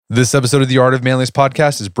This episode of the Art of Manliness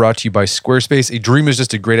podcast is brought to you by Squarespace. A dream is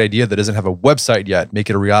just a great idea that doesn't have a website yet. Make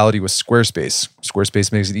it a reality with Squarespace.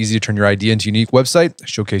 Squarespace makes it easy to turn your idea into a unique website,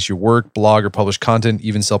 showcase your work, blog, or publish content,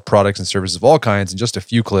 even sell products and services of all kinds in just a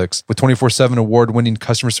few clicks. With 24/7 award-winning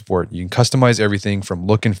customer support, you can customize everything from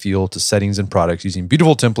look and feel to settings and products using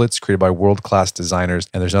beautiful templates created by world-class designers.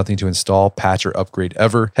 And there's nothing to install, patch, or upgrade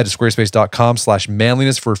ever. Head to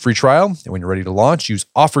squarespace.com/manliness for a free trial. And when you're ready to launch, use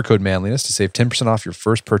offer code manliness to save 10% off your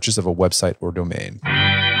first purchase of a website or domain.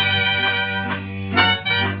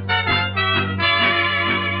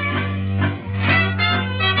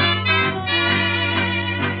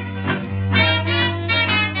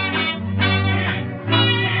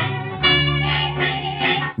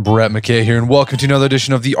 Brett McKay here, and welcome to another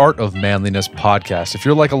edition of the Art of Manliness podcast. If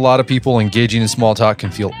you're like a lot of people, engaging in small talk can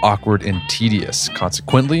feel awkward and tedious.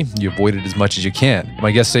 Consequently, you avoid it as much as you can. My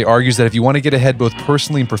guest today argues that if you want to get ahead both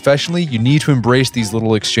personally and professionally, you need to embrace these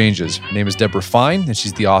little exchanges. Her name is Debra Fine, and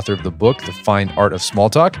she's the author of the book, The Fine Art of Small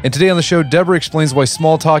Talk. And today on the show, Debra explains why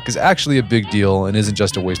small talk is actually a big deal and isn't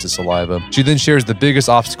just a waste of saliva. She then shares the biggest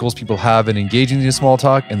obstacles people have in engaging in small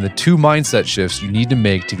talk and the 2 mindset shifts you need to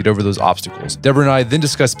make to get over those obstacles. Debra and I then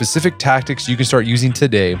discuss specific tactics you can start using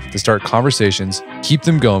today to start conversations, keep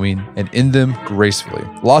them going, and end them gracefully.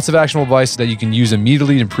 Lots of actionable advice that you can use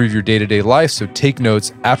immediately to improve your day-to-day life, so take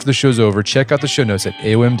notes. After the show's over, check out the show notes at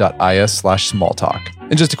aom.is/smalltalk.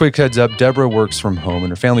 And just a quick heads up, Debra works from home and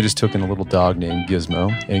her family just took in a little dog named Gizmo.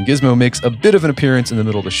 And Gizmo makes a bit of an appearance in the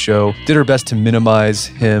middle of the show. Did her best to minimize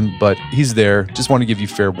him, but he's there. Just want to give you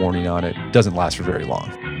fair warning on it. Doesn't last for very long.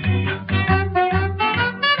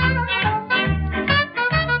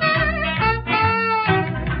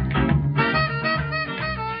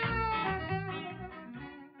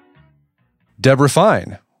 Debra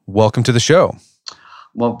Fine, welcome to the show.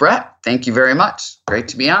 Well, Brett, thank you very much. Great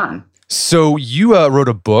to be on. So you wrote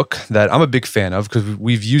a book that I'm a big fan of because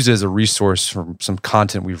we've used it as a resource from some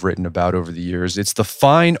content we've written about over the years. It's The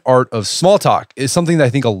Fine Art of Small Talk. It's something that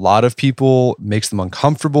I think a lot of people makes them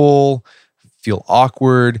uncomfortable, feel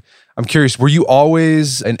awkward. I'm curious, were you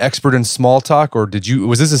always an expert in small talk, or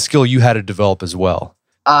was this a skill you had to develop as well?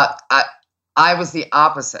 I was the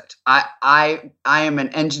opposite. I am an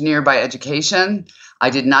engineer by education. I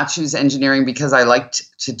did not choose engineering because I liked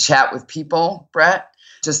to chat with people, Brett.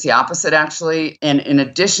 Just the opposite, actually. And in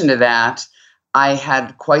addition to that, I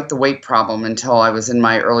had quite the weight problem until I was in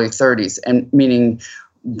my early 30s, and meaning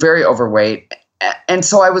very overweight. And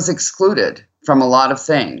so I was excluded from a lot of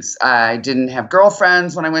things. I didn't have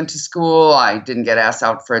girlfriends when I went to school. I didn't get asked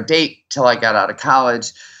out for a date till I got out of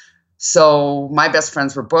college. So my best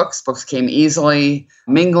friends were books. Books came easily.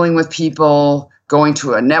 Mingling with people, going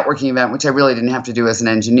to a networking event, which I really didn't have to do as an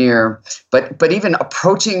engineer. But even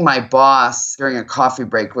approaching my boss during a coffee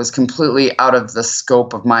break was completely out of the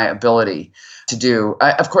scope of my ability to do.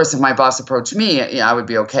 Of course, if my boss approached me, I would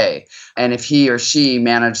be okay. And if he or she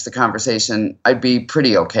managed the conversation, I'd be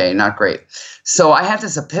pretty okay, not great. So I had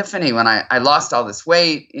this epiphany when I lost all this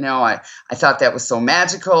weight. I thought that was so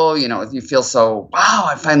magical. You feel so, wow,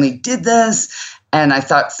 I finally did this. And I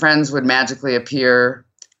thought friends would magically appear,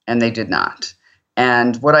 and they did not.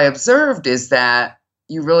 And what I observed is that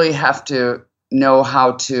you really have to know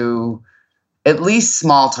how to at least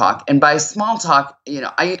small talk. And by small talk,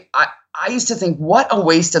 I used to think, what a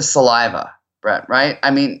waste of saliva, Brett, right?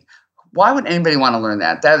 I mean, why would anybody want to learn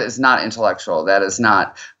that? That is not intellectual. That is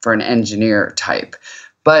not for an engineer type.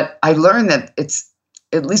 But I learned that it's,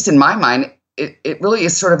 at least in my mind, it really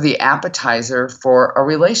is sort of the appetizer for a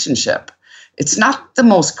relationship. It's not the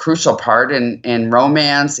most crucial part in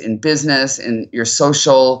romance, in business, in your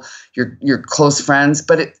social, your close friends,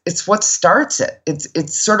 but it's what starts it.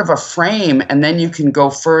 It's sort of a frame, and then you can go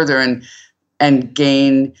further and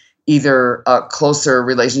gain either a closer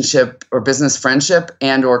relationship or business friendship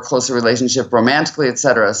and or closer relationship romantically, et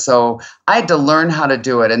cetera. So I had to learn how to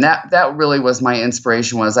do it. And that really was my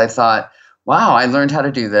inspiration. Was I thought, wow, I learned how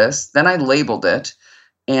to do this. Then I labeled it.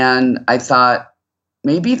 And I thought,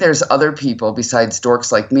 maybe there's other people besides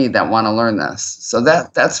dorks like me that want to learn this. So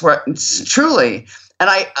that's where it's truly, and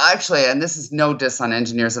I actually, and this is no diss on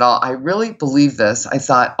engineers at all, I really believe this. I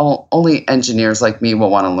thought, oh, only engineers like me will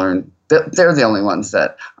want to learn. They're the only ones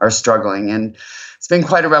that are struggling. And it's been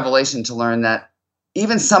quite a revelation to learn that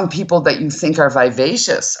even some people that you think are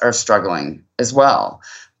vivacious are struggling as well.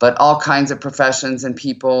 But all kinds of professions and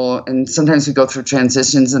people, and sometimes we go through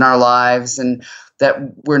transitions in our lives and that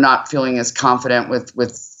we're not feeling as confident with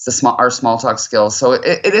our small talk skills. So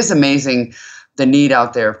it is amazing the need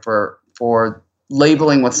out there for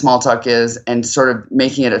labeling what small talk is and sort of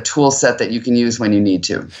making it a tool set that you can use when you need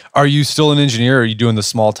to. Are you still an engineer, or are you doing the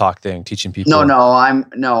small talk thing, teaching people?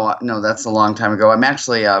 No, that's a long time ago. I'm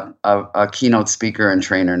actually a keynote speaker and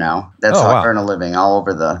trainer now. That's how I earn a living all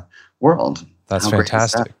over the world. That's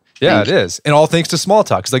fantastic. Yeah, it is. And all thanks to small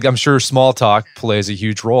talk. Because I'm sure small talk plays a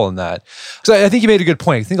huge role in that. So I think you made a good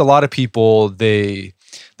point. I think a lot of people, they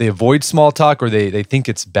avoid small talk, or they think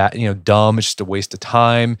it's bad, dumb, it's just a waste of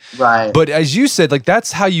time. Right. But as you said,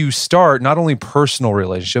 that's how you start not only personal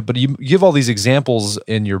relationship, but you give all these examples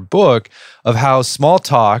in your book of how small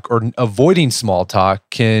talk or avoiding small talk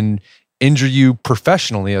can injure you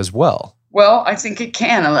professionally as well. Well, I think it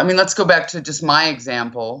can. I mean, let's go back to just my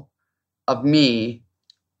example of me.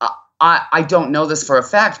 I don't know this for a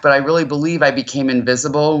fact, but I really believe I became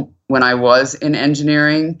invisible when I was in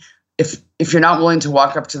engineering. If you're not willing to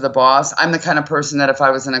walk up to the boss, I'm the kind of person that if I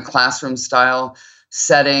was in a classroom style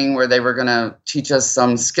setting where they were going to teach us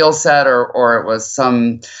some skill set or it was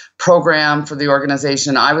some program for the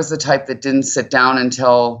organization, I was the type that didn't sit down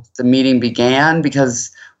until the meeting began, because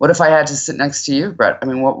what if I had to sit next to you, Brett? I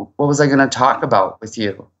mean, what was I going to talk about with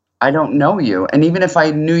you? I don't know you. And even if I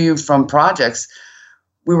knew you from projects,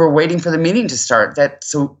 we were waiting for the meeting to start.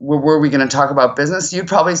 So were we going to talk about business? You'd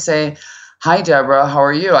probably say, "Hi, Debra, how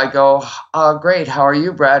are you?" I go, "Great, how are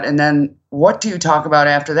you, Brett?" And then what do you talk about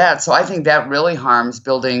after that? So I think that really harms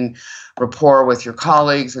building rapport with your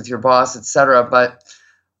colleagues, with your boss, et cetera. But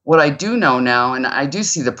what I do know now, and I do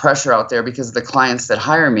see the pressure out there because of the clients that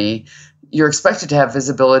hire me, you're expected to have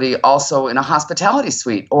visibility also in a hospitality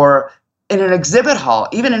suite or in an exhibit hall,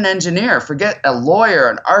 even an engineer, forget a lawyer,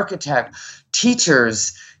 an architect,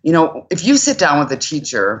 teachers. If you sit down with a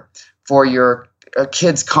teacher for your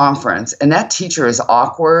kid's conference and that teacher is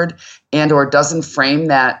awkward and or doesn't frame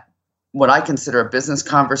that, what I consider a business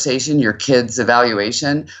conversation, your kid's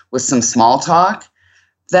evaluation, with some small talk,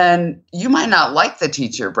 then you might not like the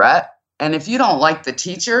teacher, Brett. And if you don't like the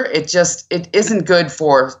teacher, it isn't good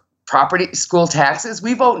for property, school taxes.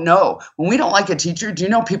 We vote no. When we don't like a teacher, do you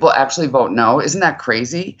know people actually vote no? Isn't that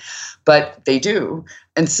crazy? But they do.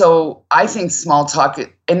 And so I think small talk,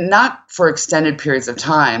 and not for extended periods of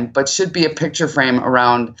time, but should be a picture frame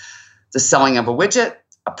around the selling of a widget,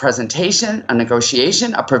 a presentation, a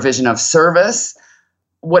negotiation, a provision of service.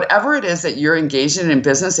 Whatever it is that you're engaged in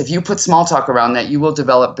business, if you put small talk around that, you will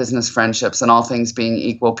develop business friendships. And all things being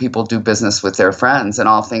equal, people do business with their friends. And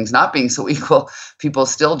all things not being so equal, people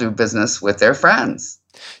still do business with their friends.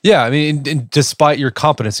 Yeah, I mean, and despite your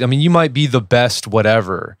competency, I mean, you might be the best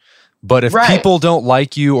whatever, but if people don't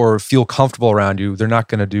like you or feel comfortable around you, they're not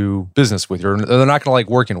going to do business with you, or they're not going to like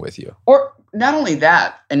working with you. Or not only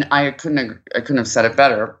that, and I couldn't have said it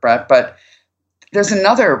better, Brett, but there's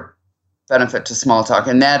another benefit to small talk,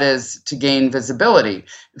 and that is to gain visibility.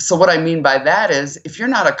 So what I mean by that is, if you're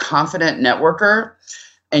not a confident networker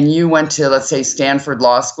and you went to, let's say, Stanford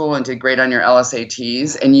Law School and did great on your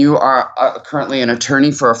LSATs, and you are currently an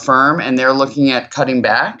attorney for a firm and they're looking at cutting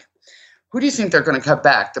back, who do you think they're going to cut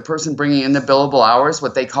back? The person bringing in the billable hours,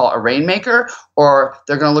 what they call a rainmaker, or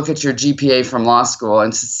they're going to look at your GPA from law school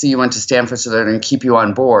and see you went to Stanford, so they're going to keep you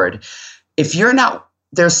on board. If you're not,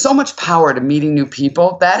 there's so much power to meeting new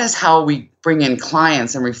people. That is how we bring in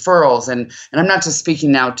clients and referrals. And I'm not just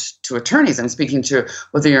speaking now to attorneys. I'm speaking to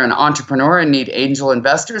whether you're an entrepreneur and need angel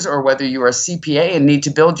investors, or whether you are a CPA and need to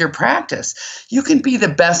build your practice. You can be the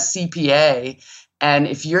best CPA, and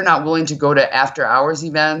if you're not willing to go to after hours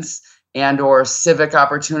events and or civic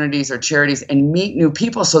opportunities or charities and meet new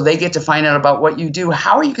people so they get to find out about what you do,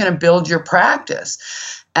 how are you going to build your practice?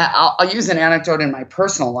 I'll use an anecdote in my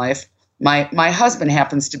personal life. My husband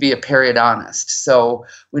happens to be a periodontist, so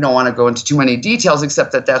we don't want to go into too many details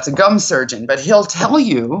except that that's a gum surgeon. But he'll tell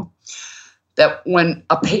you that when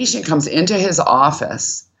a patient comes into his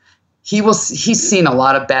office, he's seen a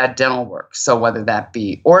lot of bad dental work. So whether that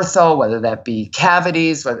be ortho, whether that be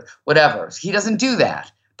cavities, whatever, he doesn't do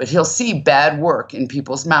that. But he'll see bad work in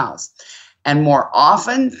people's mouths. And more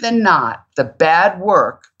often than not, the bad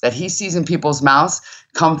work that he sees in people's mouths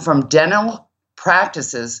come from dental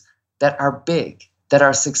practices that are big, that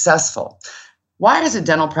are successful. Why is a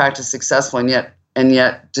dental practice successful and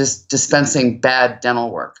yet just dispensing bad dental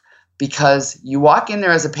work? Because you walk in there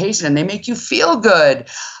as a patient and they make you feel good.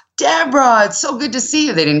 Debra, it's so good to see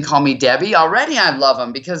you. They didn't call me Debbie. Already I love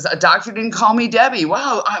them because a doctor didn't call me Debbie.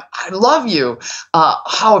 Wow, I love you.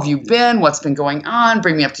 How have you been? What's been going on?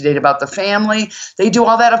 Bring me up to date about the family. They do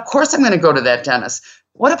all that. Of course I'm going to go to that dentist.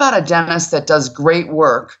 What about a dentist that does great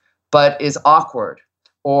work but is awkward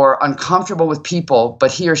or uncomfortable with people,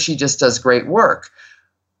 but he or she just does great work?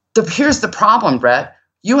 Here's the problem, Brett.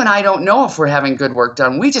 you and I don't know if we're having good work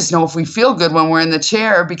done. We just know if we feel good when we're in the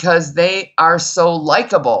chair because they are so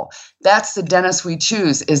likable. That's the dentist we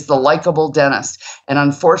choose, is the likable dentist. And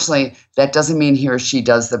unfortunately, that doesn't mean he or she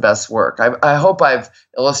does the best work. I hope I've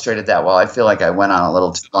illustrated that well. I feel like I went on a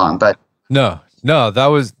little too long, but No, that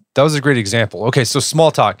was a great example. Okay, so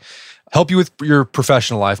small talk help you with your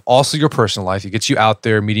professional life, also your personal life. It gets you out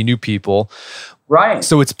there meeting new people. right.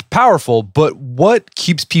 So it's powerful, but what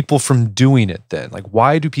keeps people from doing it then? Like,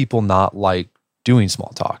 why do people not like doing small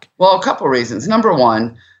talk? Well, a couple reasons. Number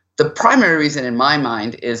one, the primary reason in my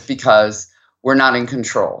mind is because we're not in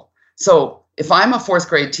control. So if I'm a fourth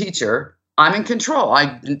grade teacher, I'm in control.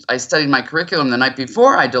 I studied my curriculum the night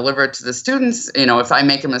before. I deliver it to the students. If I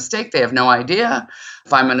make a mistake, they have no idea.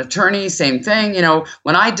 If I'm an attorney, same thing.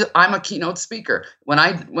 When I'm a keynote speaker. When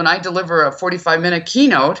I deliver a 45-minute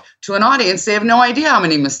keynote to an audience, they have no idea how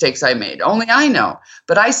many mistakes I made. Only I know.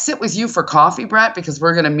 But I sit with you for coffee, Brett, because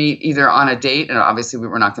we're going to meet either on a date, and obviously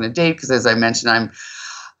we're not going to date because, as I mentioned, I'm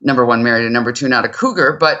number one, married, and number two, not a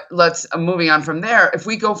cougar. But moving on from there, if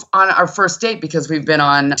we go on our first date because we've been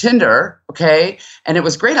on Tinder, okay, and it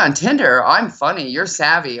was great on Tinder, I'm funny, you're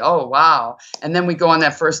savvy, oh, wow. And then we go on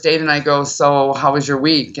that first date and I go, so how was your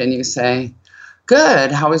week? And you say,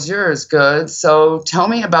 good, how was yours? Good. So tell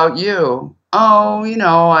me about you. Oh,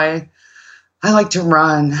 I like to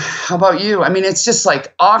run. How about you? I mean, it's just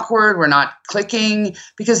like awkward. We're not clicking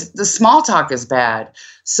because the small talk is bad.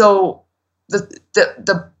 So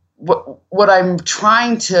what I'm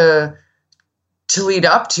trying to lead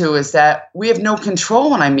up to is that we have no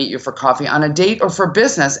control when I meet you for coffee on a date or for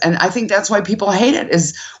business. And I think that's why people hate it,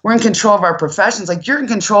 is we're in control of our professions. Like, you're in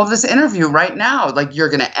control of this interview right now. Like, you're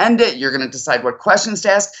going to end it. You're going to decide what questions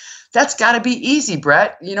to ask. That's got to be easy,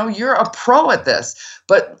 Brett. You're a pro at this.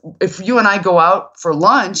 But if you and I go out for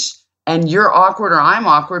lunch and you're awkward or I'm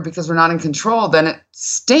awkward because we're not in control, then it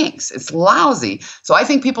stinks. It's lousy. So I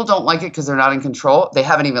think people don't like it because they're not in control. They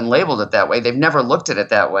haven't even labeled it that way. They've never looked at it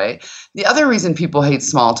that way. The other reason people hate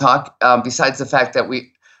small talk, besides the fact that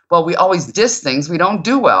we always diss things we don't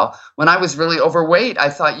do well. When I was really overweight, I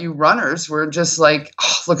thought you runners were just like,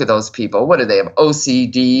 oh, look at those people. What do they have?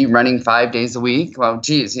 OCD, running 5 days a week? Well,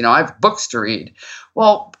 geez, I have books to read.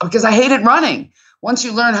 Well, because I hated running. Once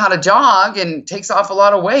you learn how to jog and takes off a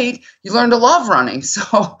lot of weight, you learn to love running.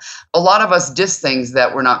 So a lot of us diss things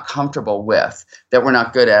that we're not comfortable with, that we're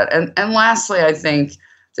not good at. And lastly, I think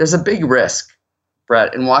there's a big risk,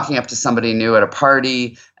 Brett, in walking up to somebody new at a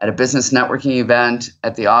party, at a business networking event,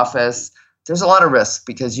 at the office. There's a lot of risk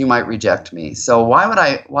because you might reject me. So why would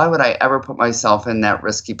I ever put myself in that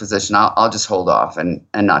risky position? I'll just hold off and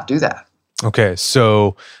not do that. Okay,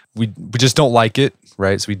 so we just don't like it,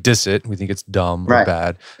 right? So we diss it. We think it's dumb or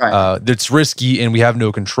bad. Right. It's risky and we have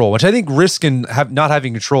no control, which I think risk and not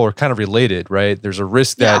having control are kind of related, right? There's a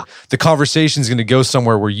risk that the conversation is going to go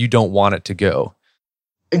somewhere where you don't want it to go.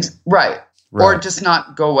 Right. Or just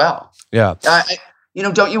not go well. Yeah.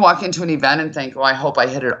 Don't you walk into an event and think, oh, I hope I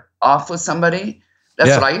hit it off with somebody? That's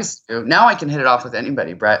what I used to do. Now I can hit it off with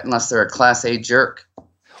anybody, Brett, unless they're a class A jerk.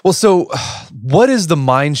 Well, so what is the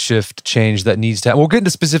mind shift change that needs to happen? We'll get into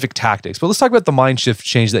specific tactics, but let's talk about the mind shift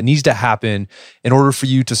change that needs to happen in order for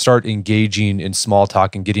you to start engaging in small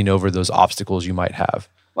talk and getting over those obstacles you might have.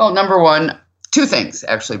 Well, number one, two things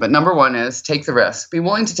actually, but number one is take the risk. Be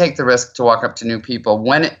willing to take the risk to walk up to new people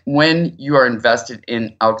when you are invested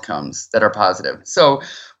in outcomes that are positive. So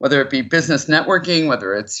whether it be business networking,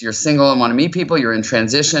 whether it's you're single and want to meet people, you're in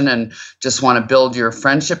transition and just want to build your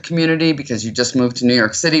friendship community because you just moved to New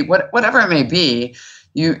York City, whatever it may be,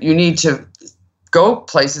 you need to go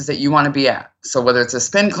places that you want to be at. So whether it's a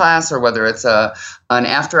spin class or whether it's an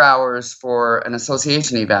after hours for an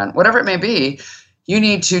association event, whatever it may be, you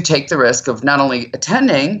need to take the risk of not only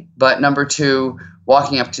attending, but number two,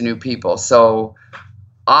 walking up to new people. So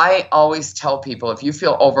I always tell people, if you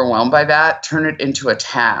feel overwhelmed by that, turn it into a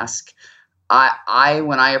task. When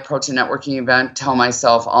I approach a networking event, tell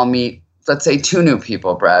myself I'll meet, let's say, 2 new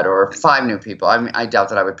people, Brad, or 5 new people. I mean, I doubt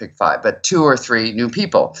that I would pick 5, but 2 or 3 new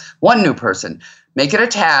people, 1 new person. Make it a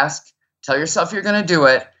task. Tell yourself you're going to do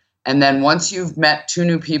it. And then once you've met 2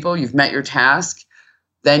 new people, you've met your task,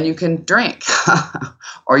 then you can drink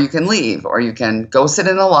or you can leave or you can go sit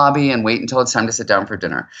in the lobby and wait until it's time to sit down for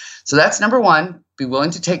dinner. So that's number one, be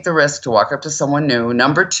willing to take the risk to walk up to someone new.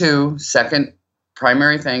 Number two, second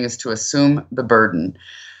primary thing is to assume the burden.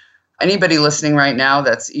 Anybody listening right now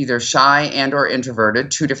that's either shy and or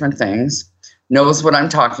introverted, 2 different things, knows what I'm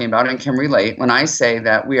talking about and can relate when I say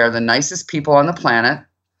that we are the nicest people on the planet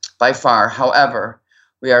by far. However,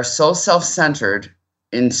 we are so self-centered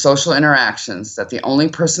in social interactions that the only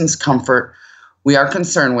person's comfort we are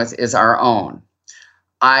concerned with is our own.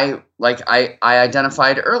 I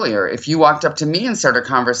identified earlier, if you walked up to me and started a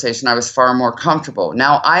conversation, I was far more comfortable.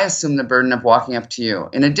 Now I assume the burden of walking up to you.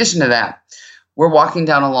 In addition to that, we're walking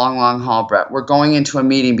down a long, long hall, Brett. We're going into a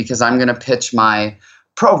meeting because I'm going to pitch my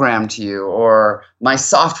program to you or my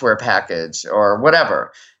software package or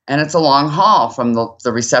whatever. And it's a long haul from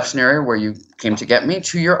the reception area where you came to get me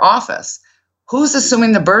to your office. Who's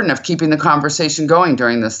assuming the burden of keeping the conversation going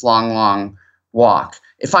during this long, long walk?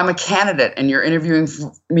 If I'm a candidate and you're interviewing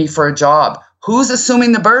me for a job, who's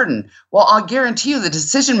assuming the burden? Well, I'll guarantee you the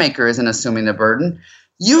decision maker isn't assuming the burden.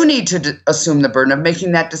 You need to assume the burden of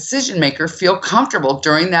making that decision maker feel comfortable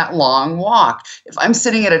during that long walk. If I'm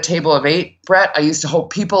sitting at a table of 8, Brett, I used to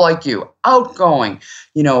hope people like you, outgoing,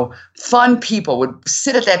 fun people would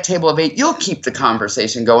sit at that table of 8. You'll keep the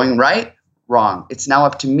conversation going, right? Wrong. It's now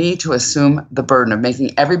up to me to assume the burden of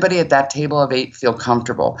making everybody at that table of 8 feel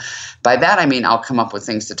comfortable. By that, I mean, I'll come up with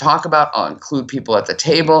things to talk about. I'll include people at the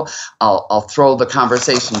table. I'll throw the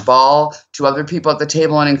conversation ball to other people at the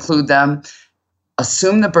table and include them.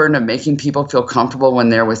 Assume the burden of making people feel comfortable when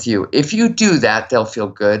they're with you. If you do that, they'll feel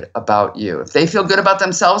good about you. If they feel good about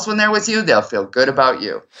themselves when they're with you, they'll feel good about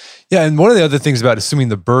you. Yeah, and one of the other things about assuming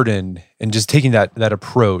the burden and just taking that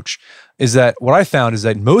approach is that what I found is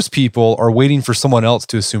that most people are waiting for someone else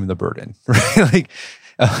to assume the burden, right?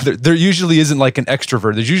 There usually isn't like an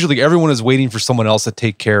extrovert. There's usually everyone is waiting for someone else to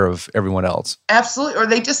take care of everyone else. Absolutely. Or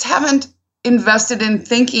they just haven't invested in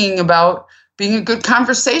thinking about being a good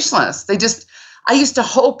conversationalist. I used to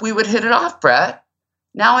hope we would hit it off, Brett.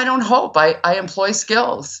 Now I don't hope. I employ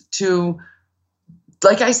skills to,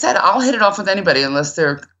 like I said, I'll hit it off with anybody unless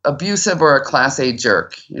they're abusive or a class A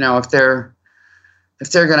jerk. If they're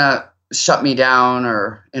going to shut me down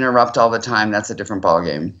or interrupt all the time, that's a different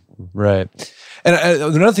ballgame. Right. And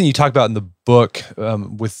another thing you talk about in the book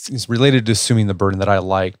is related to assuming the burden that I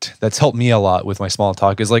liked, that's helped me a lot with my small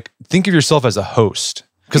talk, is like, think of yourself as a host.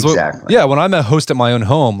 Because exactly. when I'm a host at my own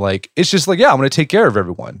home, like, it's just like, I'm going to take care of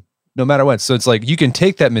everyone no matter what. So it's like, you can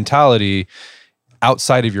take that mentality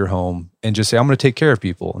outside of your home and just say, I'm going to take care of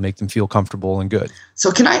people and make them feel comfortable and good.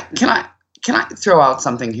 So can I throw out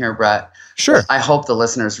something here, Brett? Sure. I hope the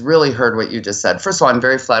listeners really heard what you just said. First of all, I'm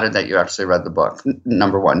very flattered that you actually read the book,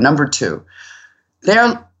 number one. Number two,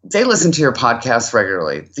 they listen to your podcast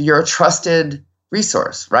regularly. You're a trusted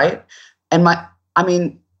resource, right? And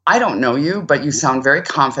I don't know you, but you sound very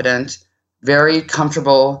confident, very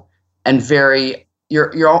comfortable, and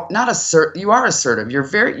you're not assertive. You are assertive.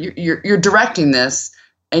 You're directing this,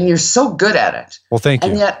 and you're so good at it. Well, thank you.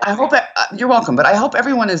 And yet, I hope you're welcome. But I hope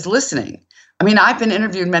everyone is listening. I mean, I've been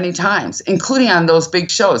interviewed many times, including on those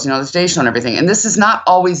big shows, the Today Show and everything. And this is not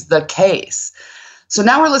always the case. So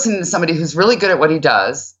now we're listening to somebody who's really good at what he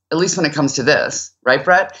does, at least when it comes to this, right,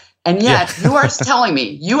 Brett? And yet you are telling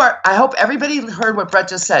me, I hope everybody heard what Brett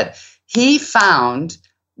just said. He found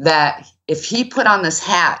that if he put on this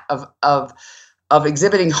hat of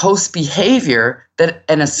exhibiting host behavior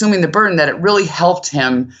and assuming the burden, that it really helped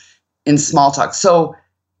him in small talk. So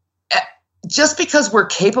just because we're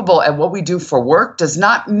capable at what we do for work does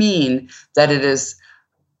not mean that it is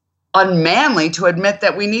unmanly to admit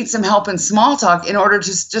that we need some help in small talk in order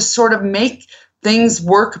to just sort of make things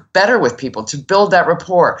work better with people, to build that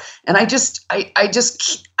rapport. And I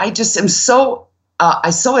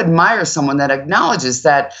so admire someone that acknowledges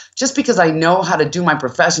that just because I know how to do my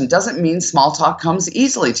profession doesn't mean small talk comes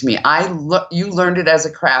easily to me. You learned it as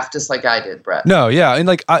a craft just like I did, Brett. No, yeah. And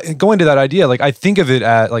like going to that idea, like I think of it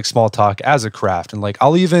at like small talk as a craft. And like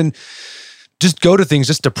I'll even just go to things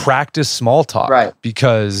just to practice small talk. Right.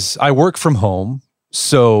 Because I work from home.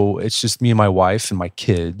 So it's just me and my wife and my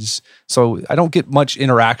kids. So I don't get much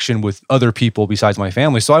interaction with other people besides my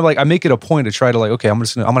family. So I make it a point to try to like, okay, I'm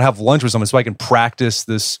gonna have lunch with someone so I can practice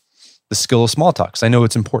the skill of small talk, because I know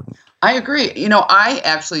it's important. I agree. I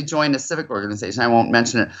actually joined a civic organization. I won't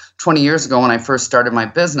mention it. 20 years ago when I first started my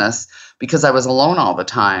business, because I was alone all the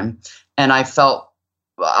time, and I felt.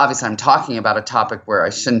 Obviously, I'm talking about a topic where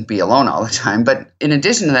I shouldn't be alone all the time. But in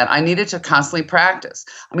addition to that, I needed to constantly practice.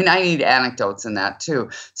 I mean, I need anecdotes in that too.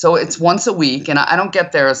 So it's once a week, and I don't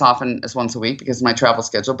get there as often as once a week because of my travel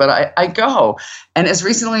schedule, but I go. And as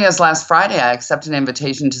recently as last Friday, I accepted an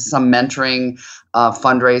invitation to some mentoring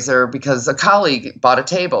fundraiser because a colleague bought a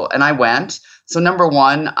table, and I went. So number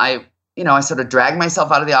one, I sort of dragged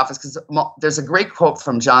myself out of the office because there's a great quote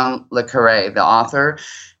from John Le Carré, the author.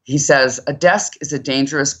 He says, "A desk is a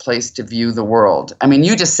dangerous place to view the world." I mean,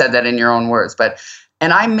 you just said that in your own words, but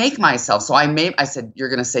And I make myself. So I said, you're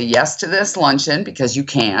going to say yes to this luncheon because you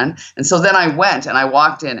can. And so then I went and I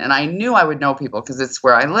walked in and I knew I would know people because it's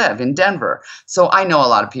where I live in Denver. So I know a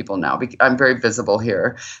lot of people now. I'm very visible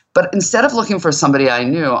here. But instead of looking for somebody I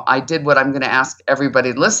knew, I did what I'm going to ask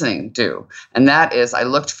everybody listening do. And that is I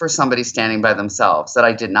looked for somebody standing by themselves that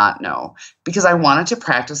I did not know because I wanted to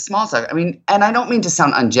practice small talk. I mean, and I don't mean to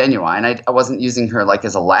sound ungenuine. I wasn't using her like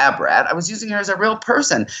as a lab rat. I was using her as a real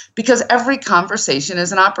person because every conversation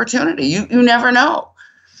is an opportunity. You never know.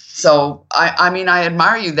 So I mean, I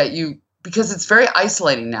admire you that because it's very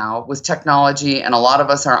isolating now with technology, and a lot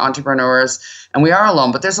of us are entrepreneurs and we are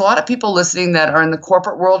alone, but there's a lot of people listening that are in the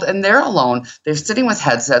corporate world and they're alone. They're sitting with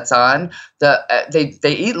headsets on. They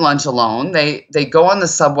eat lunch alone. They go on the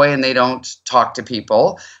subway and they don't talk to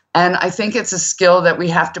people. And I think it's a skill that we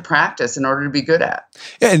have to practice in order to be good at.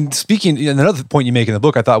 Yeah, and another point you make in the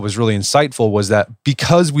book I thought was really insightful was that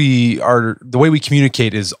because the way we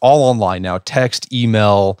communicate is all online now, text,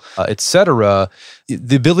 email, etc.,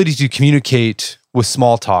 the ability to communicate with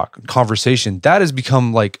small talk, conversation, that has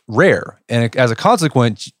become like rare. And as a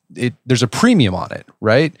consequence, there's a premium on it,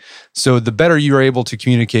 right? So the better you are able to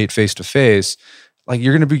communicate face to face, like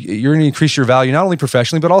you're going to increase your value not only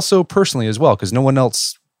professionally but also personally as well, because everyone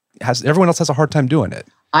else has a hard time doing it.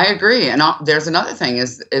 I agree. And there's another thing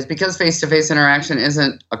is because face-to-face interaction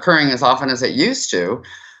isn't occurring as often as it used to.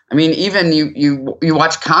 I mean, even you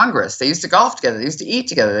watch Congress, they used to golf together, they used to eat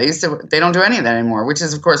together, they don't do any of that anymore, which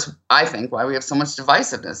is, of course, I think why we have so much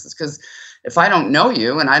divisiveness. It's because if I don't know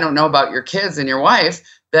you and I don't know about your kids and your wife,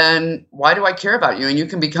 then why do I care about you? And you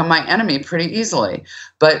can become my enemy pretty easily.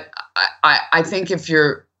 But I think if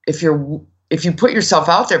you put yourself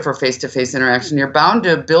out there for face-to-face interaction, you're bound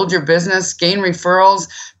to build your business, gain referrals,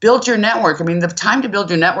 build your network. I mean, the time to build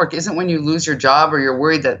your network isn't when you lose your job or you're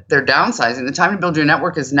worried that they're downsizing. The time to build your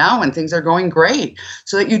network is now when things are going great,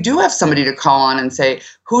 so that you do have somebody to call on and say,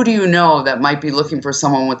 who do you know that might be looking for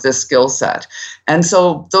someone with this skill set? And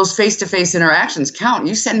so those face-to-face interactions count.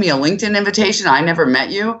 You send me a LinkedIn invitation, I never met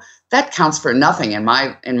you, that counts for nothing in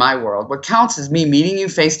my world. What counts is me meeting you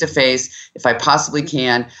face-to-face, if I possibly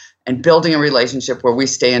can, and building a relationship where we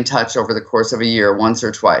stay in touch over the course of a year, once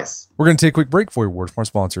or twice. We're going to take a quick break for a word from our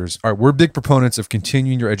sponsors. All right, we're big proponents of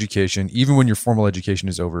continuing your education, even when your formal education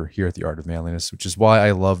is over here at the Art of Manliness, which is why I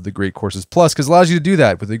love the Great Courses Plus, because it allows you to do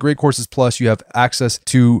that. With the Great Courses Plus, you have access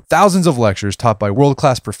to thousands of lectures taught by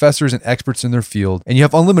world-class professors and experts in their field, and you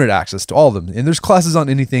have unlimited access to all of them. And there's classes on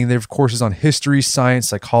anything. They have courses on history, science,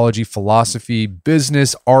 psychology, philosophy,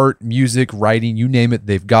 business, art, music, writing, you name it,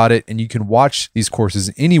 they've got it. And you can watch these courses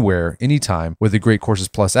anywhere, anytime with the Great Courses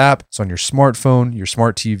Plus app. It's on your smartphone, your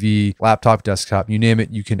smart TV, laptop, desktop, you name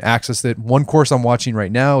it, you can access it. One course I'm watching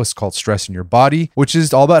right now is called Stress in Your Body, which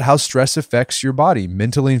is all about how stress affects your body,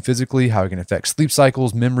 mentally and physically, how it can affect sleep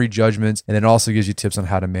cycles, memory, judgments, and it also gives you tips on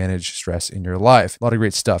how to manage stress in your life. A lot of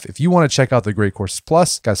great stuff. If you want to check out the Great Courses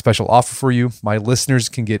Plus, got a special offer for you. My listeners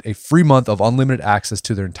can get a free month of unlimited access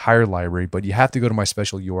to their entire library, but you have to go to my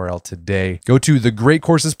special URL today. Go to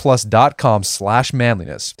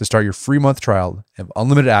thegreatcoursesplus.com/manliness to start your free month trial and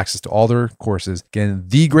unlimited access to all their courses. Again,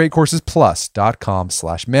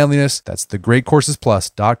 thegreatcoursesplus.com/manliness. That's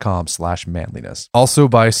thegreatcoursesplus.com/manliness. Also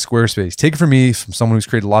by Squarespace. Take it from me, from someone who's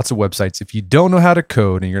created lots of websites. If you don't know how to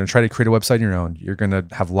code and you're going to try to create a website on your own, you're going to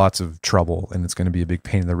have lots of trouble and it's going to be a big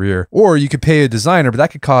pain in the rear. Or you could pay a designer, but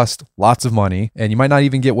that could cost lots of money and you might not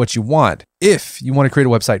even get what you want. If you want to create a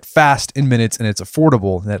website fast in minutes and it's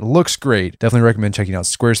affordable and that looks great, definitely recommend checking out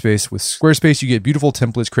Squarespace. With Squarespace, you get beautiful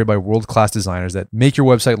templates created by world-class designers that make your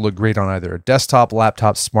website look great on either a desktop,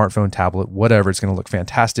 laptop, smartphone, tablet, whatever. It's going to look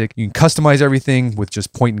fantastic. You can customize everything with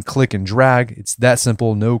just point and click and drag. It's that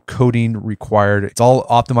simple, no coding required. It's all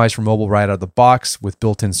optimized for mobile right out of the box with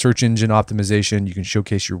built-in search engine optimization. You can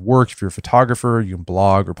showcase your work. If you're a photographer, you can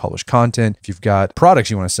blog or publish content. If you've got products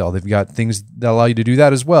you want to sell, they've got things that allow you to do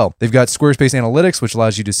that as well. They've got Squarespace Analytics, which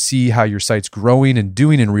allows you to see how your site's growing and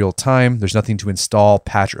doing in real time. There's nothing to install,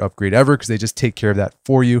 patch, or upgrade ever because they just take care of that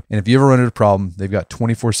for you. And if you ever run into a problem, they've got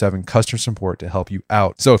 24/7 customer support to help you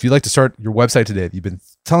out. So if you'd like to start your website today, if you've been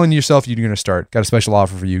telling yourself you're going to start, got a special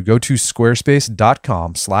offer for you. Go to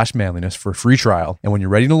squarespace.com/manliness for a free trial. And when you're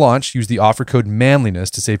ready to launch, use the offer code manliness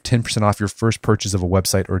to save 10% off your first purchase of a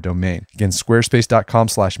website or domain. Again,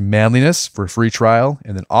 squarespace.com/manliness for a free trial,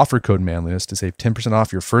 and then offer code manliness to save 10%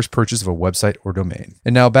 off your first purchase of a website or domain.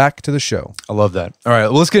 And now back to the show. I love that. All right,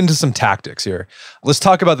 well, let's get into some tactics here. Let's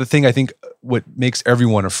talk about the thing I think what makes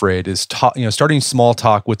everyone afraid is starting small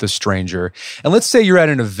talk with a stranger. And let's say you're at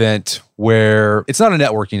an event where it's not a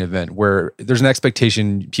networking event where there's an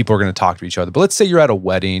expectation people are going to talk to each other. But let's say you're at a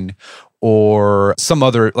wedding or some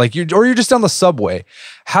other, like you're just on the subway.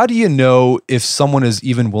 How do you know if someone is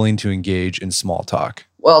even willing to engage in small talk?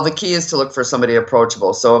 Well, the key is to look for somebody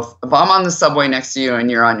approachable. So if I'm on the subway next to you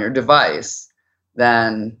and you're on your device,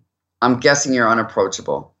 then I'm guessing you're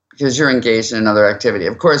unapproachable because you're engaged in another activity.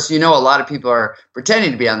 Of course, a lot of people are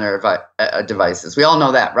pretending to be on their devices. We all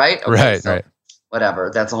know that, right? Okay, Right.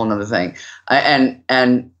 Whatever. That's a whole nother thing.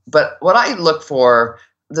 But what I look for,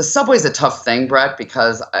 the subway's a tough thing, Brett,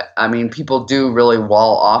 because people do really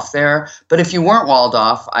wall off there. But if you weren't walled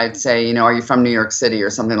off, I'd say, are you from New York City or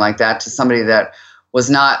something like that, to somebody that was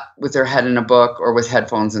not with their head in a book or with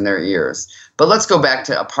headphones in their ears. But let's go back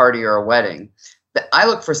to a party or a wedding. I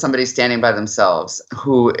look for somebody standing by themselves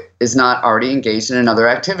who is not already engaged in another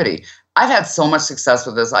activity. I've had so much success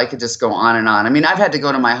with this, I could just go on and on. I've had to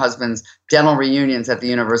go to my husband's dental reunions at the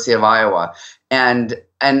University of Iowa. And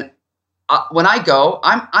when I go,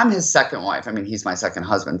 I'm his second wife. He's my second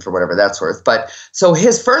husband for whatever that's worth. But so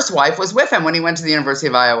his first wife was with him when he went to the University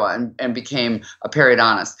of Iowa and became a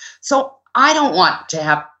periodontist. So I don't want to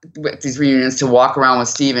have with these reunions to walk around with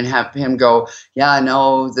Steve and have him go, yeah,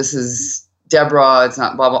 no, this is Debra, it's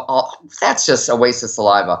not blah, blah. That's just a waste of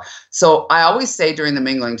saliva. So I always say during the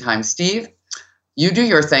mingling time, Steve, you do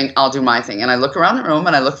your thing, I'll do my thing. And I look around the room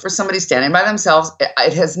and I look for somebody standing by themselves.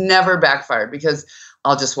 It has never backfired because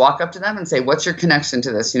I'll just walk up to them and say, what's your connection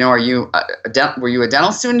to this? Are you were you a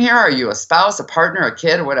dental student here? Are you a spouse, a partner, a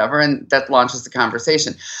kid, or whatever? And that launches the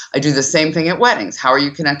conversation. I do the same thing at weddings. How are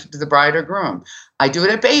you connected to the bride or groom? I do it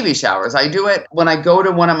at baby showers. I do it when I go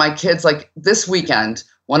to one of my kids, like this weekend.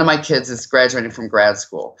 One of my kids is graduating from grad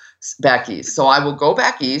school back east. So I will go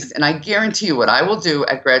back east, and I guarantee you what I will do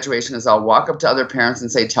at graduation is I'll walk up to other parents and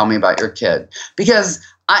say, tell me about your kid. Because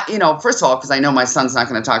first of all, because I know my son's not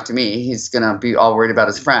going to talk to me. He's going to be all worried about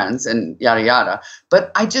his friends and yada, yada. But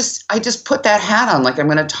I just put that hat on, like I'm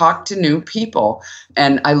going to talk to new people.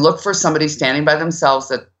 And I look for somebody standing by themselves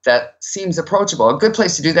that seems approachable. A good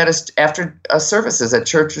place to do that is after services at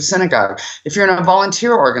church or synagogue. If you're in a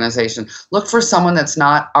volunteer organization, look for someone that's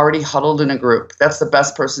not already huddled in a group. That's the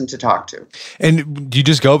best person to talk to. And do you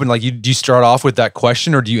just go up and do you start off with that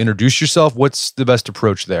question, or do you introduce yourself? What's the best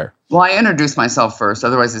approach there? Well, I introduce myself first.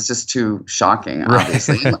 Otherwise, it's just too shocking,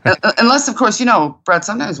 obviously. Right. Unless, of course, Brett,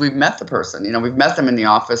 sometimes we've met the person. We've met them in the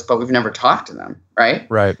office, but we've never talked to them, right?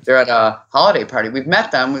 Right. They're at a holiday party. We've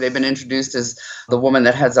met them. They've been introduced as the woman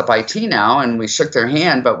that heads up IT now, and we shook their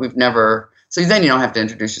hand, but we've never. So then you don't have to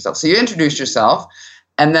introduce yourself. So you introduce yourself,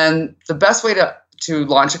 and then the best way to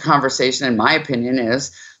launch a conversation, in my opinion,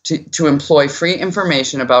 is to employ free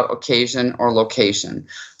information about occasion or location.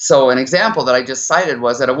 So an example that I just cited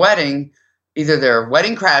was at a wedding, either they're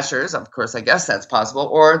wedding crashers, of course, I guess that's possible,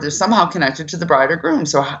 or they're somehow connected to the bride or groom.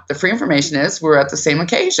 So the free information is we're at the same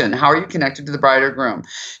occasion. How are you connected to the bride or groom?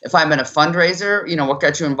 If I'm in a fundraiser, what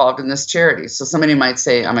got you involved in this charity? So somebody might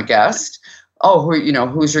say, I'm a guest. Oh,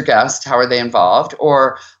 who's your guest? How are they involved?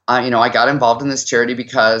 Or, I got involved in this charity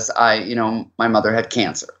because my mother had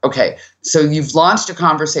cancer. Okay, so you've launched a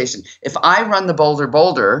conversation. If I run the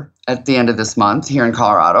Boulder at the end of this month here in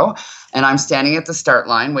Colorado, and I'm standing at the start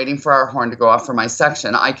line waiting for our horn to go off for my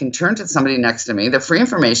section, I can turn to somebody next to me. The free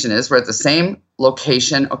information is we're at the same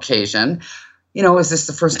location, occasion. Is this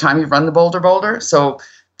the first time you've run the Boulder? So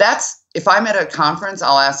if I'm at a conference,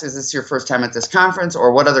 I'll ask, is this your first time at this conference?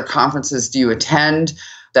 Or what other conferences do you attend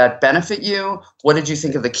that benefit you? What did you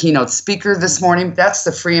think of the keynote speaker this morning? That's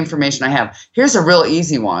the free information I have. Here's a real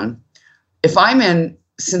easy one. If I'm in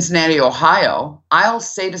Cincinnati, Ohio, I'll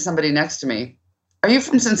say to somebody next to me, are you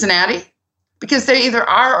from Cincinnati? Because they either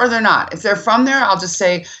are or they're not. If they're from there, I'll just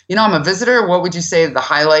say, I'm a visitor. What would you say the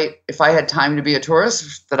highlight, if I had time to be a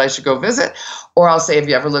tourist, that I should go visit? Or I'll say, have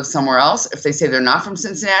you ever lived somewhere else? If they say they're not from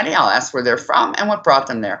Cincinnati, I'll ask where they're from and what brought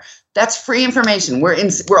them there. That's free information.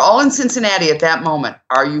 We're all in Cincinnati at that moment.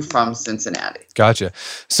 Are you from Cincinnati? Gotcha.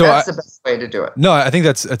 So that's the best way to do it. No, I think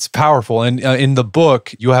that's powerful. And in the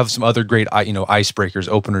book, you have some other great icebreakers,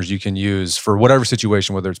 openers you can use for whatever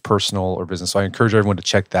situation, whether it's personal or business. So I encourage everyone to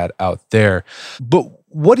check that out there. But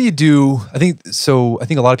what do you do? I think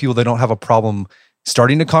a lot of people, they don't have a problem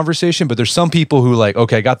starting a conversation, but there's some people who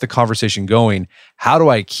okay, I got the conversation going. How do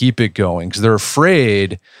I keep it going? Because they're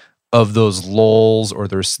afraid of those lulls or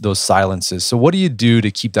those silences. So what do you do to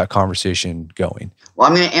keep that conversation going? Well,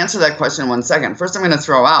 I'm going to answer that question in 1 second. First, I'm going to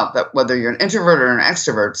throw out that whether you're an introvert or an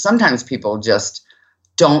extrovert, sometimes people just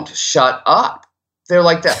don't shut up. They're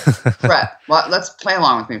like that. Brett, well, let's play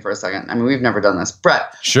along with me for a second. We've never done this.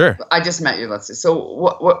 Brett. Sure. I just met you, let's see.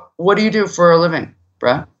 So what do you do for a living,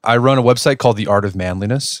 Brett? I run a website called The Art of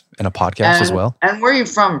Manliness and a podcast as well. And where are you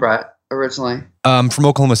from, Brett, originally? From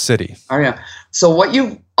Oklahoma City. Oh, yeah. So what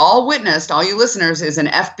you all witnessed, all you listeners, is an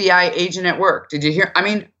FBI agent at work. Did you hear? I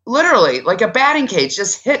mean, literally, like a batting cage,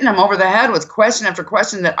 just hitting them over the head with question after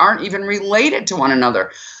question that aren't even related to one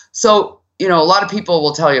another. So, a lot of people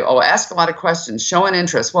will tell you, oh, ask a lot of questions, show an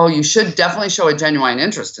interest. Well, you should definitely show a genuine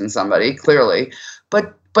interest in somebody, clearly.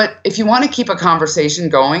 But if you want to keep a conversation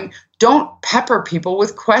going, don't pepper people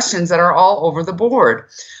with questions that are all over the board.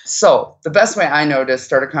 So the best way I know to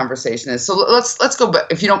start a conversation is, so let's go back.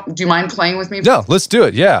 If you don't, do you mind playing with me? No, let's do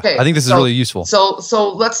it. Yeah. Okay, I think this is really useful. So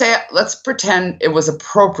let's pretend it was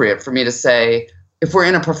appropriate for me to say, if we're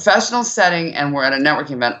in a professional setting and we're at a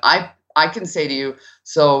networking event, I can say to you,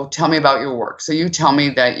 so tell me about your work. So you tell me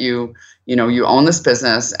that you own this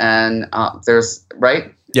business and there's,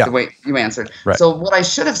 right? Yeah. The way you answered. Right. So what I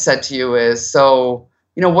should have said to you is, so,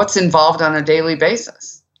 what's involved on a daily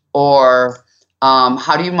basis? Or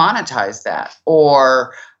how do you monetize that?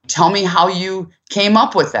 Or tell me how you came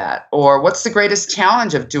up with that? Or what's the greatest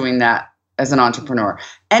challenge of doing that as an entrepreneur?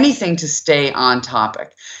 Anything to stay on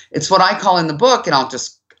topic. It's what I call in the book, and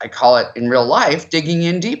I call it in real life, digging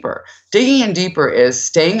in deeper. Digging in deeper is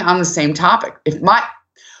staying on the same topic.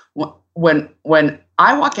 When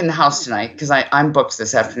I walk in the house tonight, because I'm booked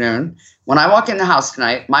this afternoon, when I walk in the house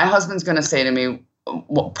tonight, my husband's going to say to me,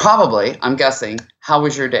 well, probably, I'm guessing, how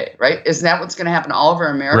was your day, right? Isn't that what's going to happen all over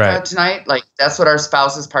America tonight? Like, that's what our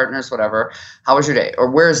spouses, partners, whatever. How was your day? Or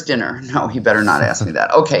where's dinner? No, he better not ask me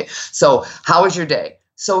that. Okay, so how was your day?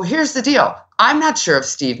 So here's the deal. I'm not sure if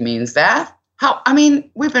Steve means that.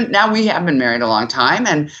 we have been married a long time,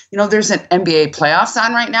 and there's an NBA playoffs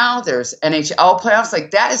on right now. There's NHL playoffs.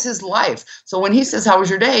 Like, that is his life. So when he says, how was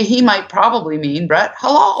your day? He might probably mean, Brett,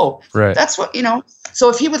 hello. Right. That's what, So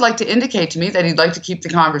if he would like to indicate to me that he'd like to keep the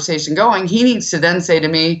conversation going, he needs to then say to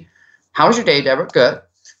me, how was your day, Debra? Good.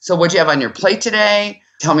 So what'd you have on your plate today?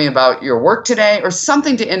 Tell me about your work today, or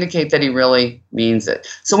something to indicate that he really means it.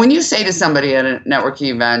 So when you say to somebody at a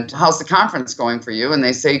networking event, how's the conference going for you? And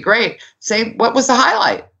they say, great. Say, what was the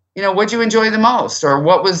highlight? What'd you enjoy the most? Or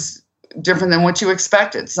what was different than what you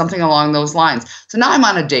expected? Something along those lines. So now I'm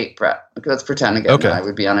on a date, Brett. Let's pretend again that I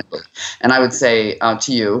would be on a date. And I would say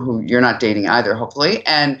to you, who you're not dating either, hopefully.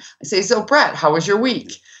 And I say, so Brett, how was your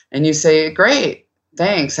week? And you say, great,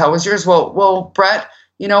 thanks. How was yours? Well, Brett,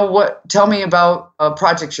 tell me about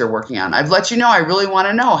projects you're working on. I've let you know, I really want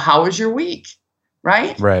to know, how was your week,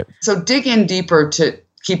 right? Right. So dig in deeper to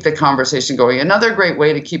keep the conversation going. Another great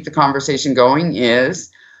way to keep the conversation going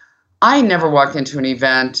is, I never walk into an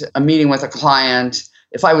event, a meeting with a client.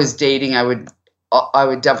 If I was dating, I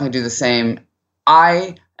would definitely do the same.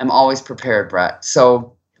 I am always prepared, Brett.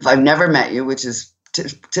 So if I've never met you, which is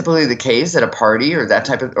typically the case at a party or that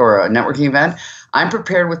type of, or a networking event, I'm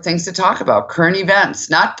prepared with things to talk about, current events,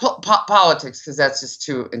 not politics, because that's just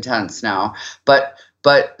too intense now, but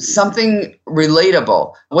something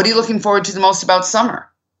relatable. What are you looking forward to the most about summer?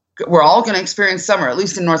 We're all going to experience summer, at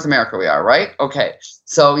least in North America we are, right? Okay.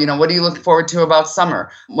 So, what are you looking forward to about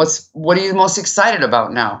summer? What are you most excited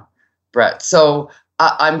about now, Brett? So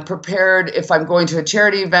I'm prepared if I'm going to a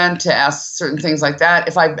charity event to ask certain things like that.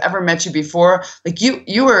 If I've ever met you before, like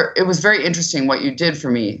it was very interesting what you did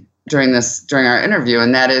for me during our interview.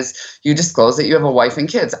 And that is, you disclosed that you have a wife and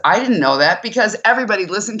kids. I didn't know that, because everybody,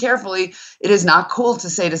 listen carefully. It is not cool to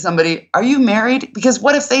say to somebody, are you married? Because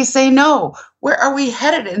what if they say no? Where are we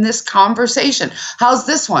headed in this conversation? How's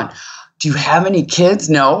this one? Do you have any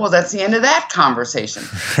kids? No. Well, that's the end of that conversation.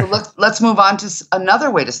 So let's move on to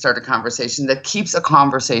another way to start a conversation that keeps a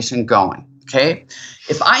conversation going. Okay.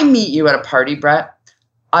 If I meet you at a party, Brett,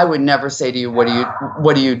 I would never say to you, what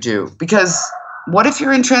do you do? Because what if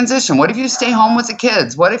you're in transition? What if you stay home with the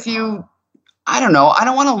kids? What if I don't know. I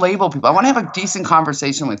don't want to label people. I want to have a decent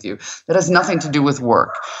conversation with you that has nothing to do with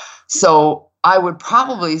work. So I would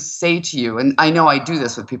probably say to you, and I know I do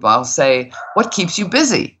this with people, I'll say, what keeps you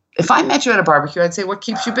busy? If I met you at a barbecue, I'd say, what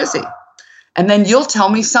keeps you busy? And then you'll tell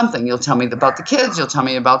me something. You'll tell me about the kids. You'll tell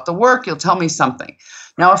me about the work. You'll tell me something.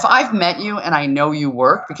 Now, if I've met you and I know you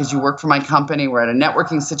work because you work for my company, we're at a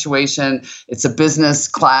networking situation, it's a business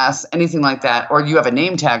class, anything like that, or you have a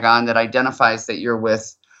name tag on that identifies that you're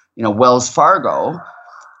with, Wells Fargo,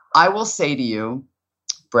 I will say to you,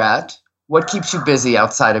 Brett, what keeps you busy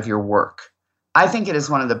outside of your work? I think it is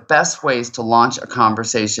one of the best ways to launch a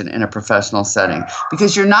conversation in a professional setting,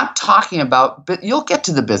 because you're not talking about, but you'll get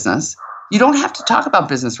to the business. You don't have to talk about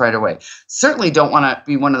business right away. Certainly don't want to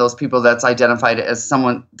be one of those people that's identified as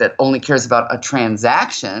someone that only cares about a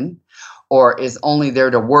transaction or is only there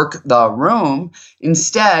to work the room.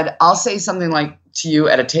 Instead, I'll say something like, to you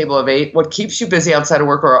at a table of 8, what keeps you busy outside of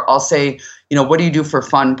work? Or I'll say, what do you do for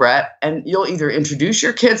fun, Brett? And you'll either introduce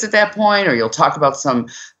your kids at that point, or you'll talk about some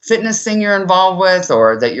fitness thing you're involved with,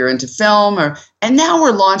 or that you're into film, and now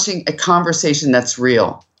we're launching a conversation that's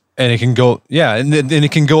real. And it can go, and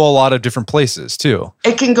it can go a lot of different places too.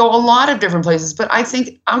 It can go a lot of different places, but I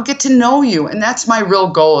think I'll get to know you. And that's my real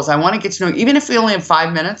goal, is I want to get to know you, even if we only have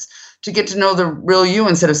 5 minutes, to get to know the real you,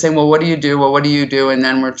 instead of saying, well, what do you do? Well, what do you do? And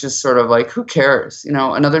then we're just sort of like, who cares?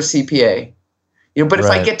 Another CPA. But if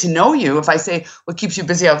I get to know you, if I say, what keeps you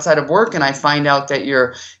busy outside of work, and I find out that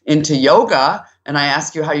you're into yoga, and I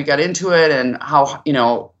ask you how you got into it, and how,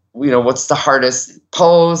 what's the hardest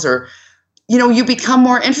pose, or, you become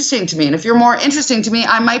more interesting to me. And if you're more interesting to me,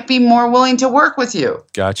 I might be more willing to work with you.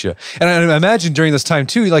 Gotcha. And I imagine during this time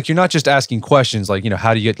too, like, you're not just asking questions like,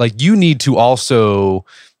 how do you get, like, you need to also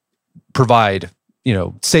provide,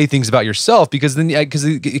 say things about yourself, because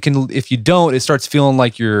it can, if you don't, it starts feeling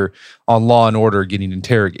like you're on Law and Order getting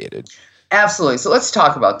interrogated. Absolutely. So let's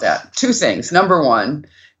talk about that. 2 things. Number 1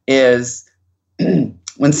 is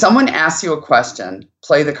when someone asks you a question,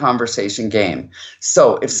 play the conversation game.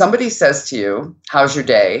 So if somebody says to you, how's your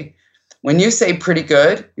day? When you say pretty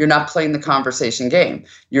good, you're not playing the conversation game.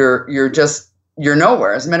 You're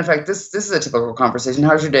nowhere. As a matter of fact, this is a typical conversation.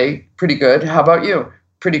 How's your day? Pretty good. How about you?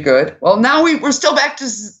 Pretty good. Well, now we're still back to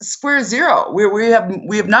square zero. We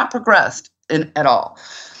have not progressed at all.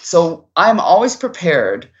 So I'm always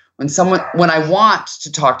prepared when I want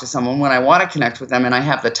to talk to someone, when I want to connect with them, and I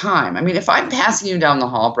have the time. I mean, if I'm passing you down the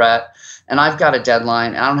hall, Brett, and I've got a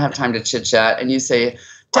deadline, and I don't have time to chit chat, and you say,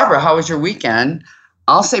 Debra, how was your weekend?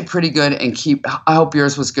 I'll say pretty good, and I hope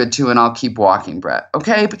yours was good too, and I'll keep walking, Brett.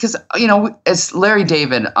 Okay? Because, as Larry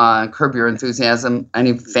David on Curb Your Enthusiasm,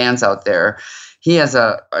 any fans out there, he has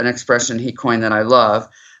an expression he coined that I love.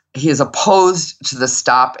 He is opposed to the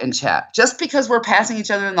stop and chat. Just because we're passing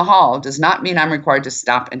each other in the hall does not mean I'm required to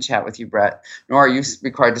stop and chat with you, Brett, nor are you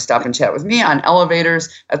required to stop and chat with me on elevators,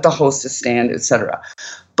 at the hostess stand, etc.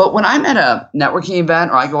 But when I'm at a networking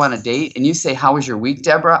event, or I go on a date, and you say, how was your week,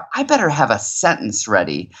 Debra? I better have a sentence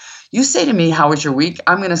ready. You say to me, how was your week?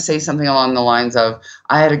 I'm going to say something along the lines of,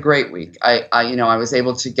 I had a great week. I was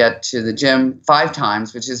able to get to the gym 5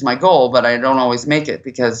 times, which is my goal, but I don't always make it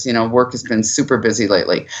because, work has been super busy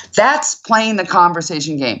lately. That's playing the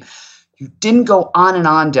conversation game. You didn't go on and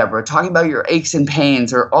on, Debra, talking about your aches and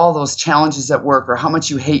pains, or all those challenges at work, or how much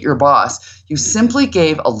you hate your boss. You simply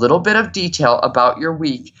gave a little bit of detail about your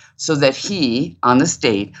week so that he, on this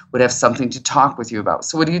date, would have something to talk with you about.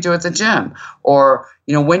 So what do you do at the gym? Or,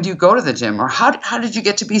 when do you go to the gym? Or how did you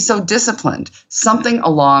get to be so disciplined? Something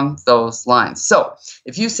along those lines. So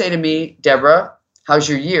if you say to me, Debra, how's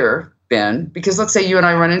your year been? Because let's say you and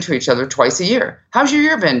I run into each other twice a year. How's your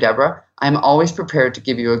year been, Debra? I'm always prepared to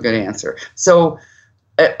give you a good answer. So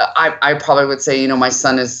I probably would say, my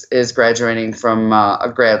son is graduating from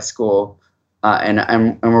a grad school,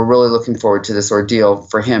 and we're really looking forward to this ordeal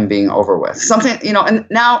for him being over with. Something, and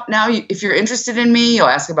now if you're interested in me, you'll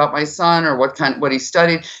ask about my son or what he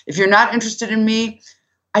studied. If you're not interested in me,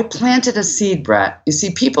 I planted a seed, Brett. You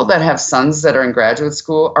see, people that have sons that are in graduate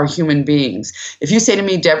school are human beings. If you say to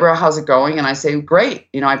me, Debra, how's it going? And I say, great.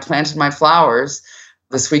 I planted my flowers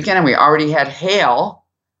this weekend, and we already had hail.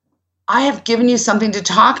 I have given you something to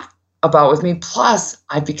talk about with me. Plus,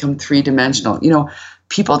 I've become 3-dimensional.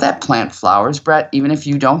 People that plant flowers, Brett, even if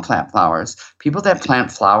you don't plant flowers, people that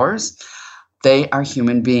plant flowers, they are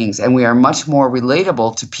human beings. And we are much more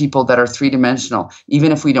relatable to people that are 3-dimensional,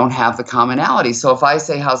 even if we don't have the commonality. So if I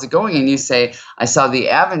say, how's it going? And you say, I saw the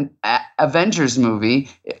Avengers movie.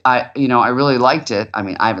 I really liked it. I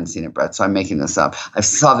mean, I haven't seen it, Brett, so I'm making this up. I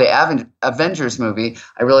saw the Avengers movie.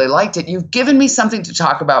 I really liked it. You've given me something to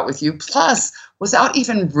talk about with you. Plus, without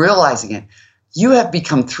even realizing it, you have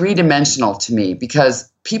become 3-dimensional to me, because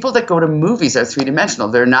people that go to movies are 3-dimensional.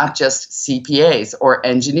 They're not just CPAs or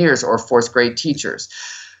engineers or 4th grade teachers.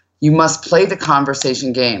 You must play the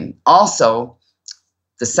conversation game. Also,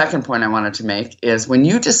 the second point I wanted to make is when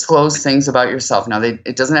you disclose things about yourself, now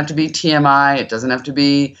it doesn't have to be TMI, it doesn't have to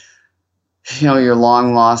be, your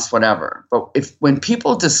long lost whatever. But when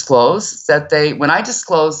people disclose when I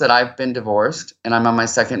disclose that I've been divorced and I'm on my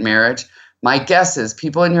second marriage, my guess is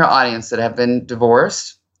people in your audience that have been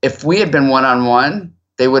divorced, if we had been one-on-one,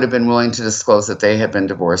 they would have been willing to disclose that they had been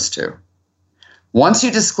divorced too. Once you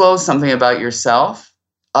disclose something about yourself,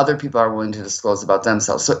 other people are willing to disclose about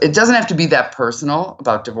themselves. So it doesn't have to be that personal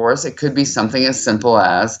about divorce. It could be something as simple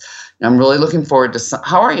as, I'm really looking forward to,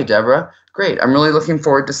 how are you, Debra? Great. I'm really looking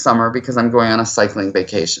forward to summer because I'm going on a cycling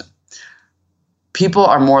vacation. People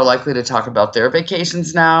are more likely to talk about their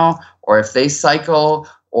vacations now, or if they cycle,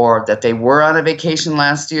 or that they were on a vacation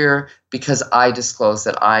last year because I disclosed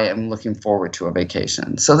that I am looking forward to a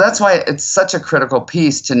vacation. So that's why it's such a critical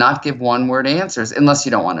piece to not give one-word answers unless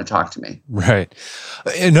you don't want to talk to me. Right.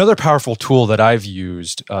 Another powerful tool that I've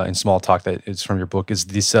used in small talk that is from your book is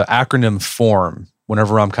this acronym FORM.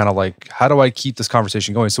 Whenever I'm kind of like, how do I keep this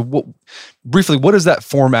conversation going? So briefly, what does that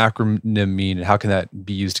FORM acronym mean, and how can that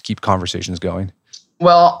be used to keep conversations going?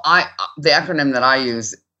 Well, the acronym that I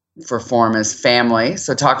use for FORM is family.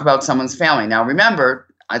 So talk about someone's family. Now, remember,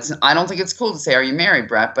 I don't think it's cool to say, are you married,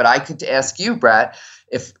 Brett? But I could ask you, Brett,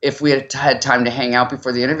 if we had time to hang out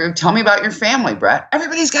before the interview, tell me about your family, Brett.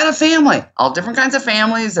 Everybody's got a family, all different kinds of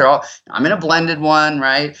families. I'm in a blended one,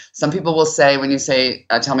 right? Some people will say, when you say,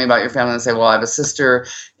 tell me about your family, they'll say, well, I have a sister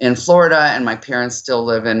in Florida and my parents still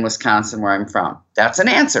live in Wisconsin where I'm from. That's an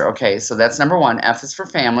answer. Okay, so that's number one. F is for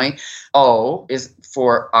family. O is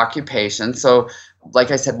for occupation. So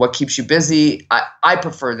like I said, what keeps you busy? I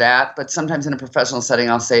prefer that, but sometimes in a professional setting,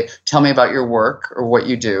 I'll say, tell me about your work or what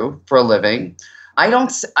you do for a living. I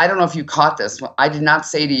don't know if you caught this. I did not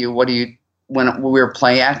say to you, when we were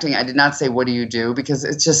play acting, I did not say, what do you do? Because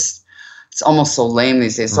it's almost so lame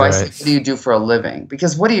these days. So right. I said, what do you do for a living?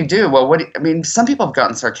 Because what do you do? Well, some people have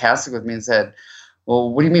gotten sarcastic with me and said,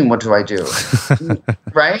 well, what do you mean, what do I do?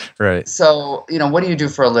 Right? Right. So, what do you do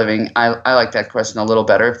for a living? I like that question a little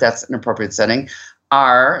better if that's an appropriate setting.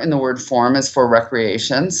 R in the word FORM is for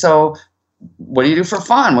recreation. So what do you do for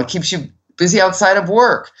fun? What keeps you busy outside of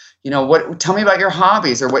work? Tell me about your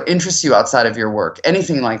hobbies or what interests you outside of your work,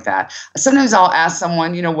 anything like that. Sometimes I'll ask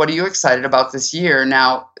someone, what are you excited about this year?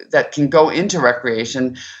 Now that can go into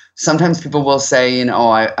recreation. Sometimes people will say,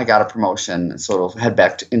 I got a promotion, so it'll head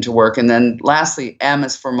back into work. And then lastly, M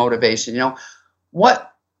is for motivation.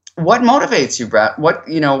 What motivates you, Brett?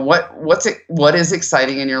 What is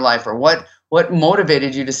exciting in your life, or what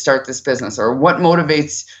motivated you to start this business, or what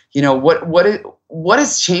motivates, what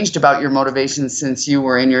has changed about your motivation since you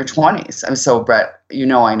were in your 20s? I'm so, Brett,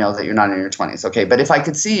 I know that you're not in your 20s. Okay. But if I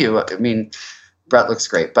could see you, Brett looks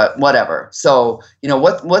great, but whatever. So,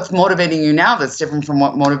 what's motivating you now that's different from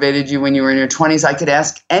what motivated you when you were in your 20s? I could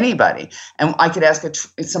ask anybody. And I could ask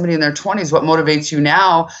somebody in their 20s, what motivates you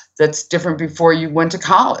now that's different before you went to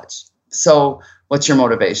college? So what's your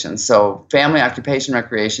motivation? So family, occupation,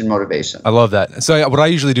 recreation, motivation. I love that. So what I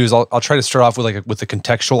usually do is I'll try to start off with a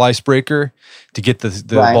contextual icebreaker to get the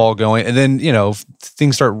right. ball going. And then, if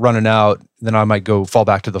things start running out, then I might fall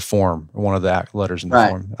back to the form, or one of the letters in the right.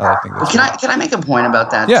 form. Can I make a point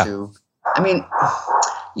about that yeah. too?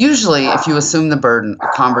 Usually if you assume the burden, a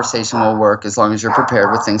conversation will work as long as you're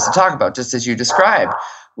prepared with things to talk about, just as you described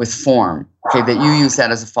with form, okay, that you use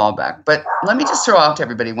that as a fallback. But let me just throw out to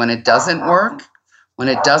everybody, when it doesn't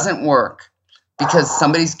work, because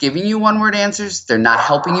somebody's giving you one-word answers, they're not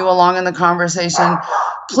helping you along in the conversation,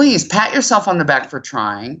 please pat yourself on the back for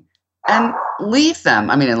trying and leave them.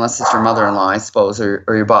 Unless it's your mother-in-law, I suppose, or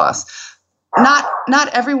your boss. Not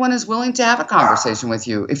everyone is willing to have a conversation with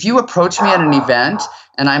you. If you approach me at an event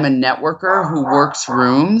and I'm a networker who works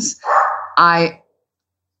rooms, I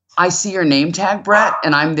see your name tag, Brett,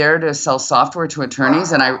 and I'm there to sell software to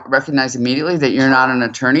attorneys, and I recognize immediately that you're not an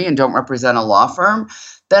attorney and don't represent a law firm,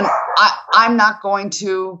 then I'm not going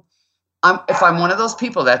to, if I'm one of those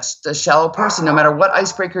people that's the shallow person, no matter what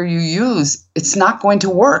icebreaker you use, it's not going to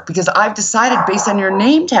work because I've decided based on your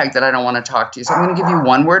name tag that I don't want to talk to you. So I'm going to give you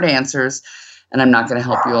one-word answers, and I'm not going to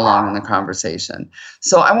help you along in the conversation.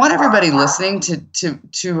 So I want everybody listening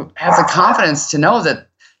to have the confidence to know that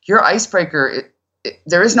your icebreaker,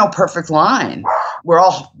 there is no perfect line. We're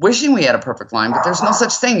all wishing we had a perfect line, but there's no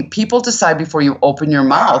such thing. People decide before you open your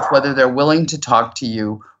mouth whether they're willing to talk to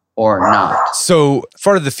you or not. So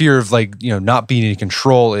part of the fear of not being in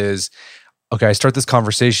control is, okay, I start this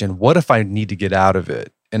conversation. What if I need to get out of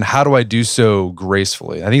it? And how do I do so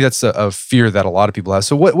gracefully? I think that's a fear that a lot of people have.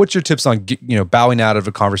 So what's your tips on bowing out of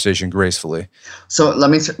a conversation gracefully? So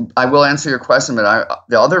I will answer your question, but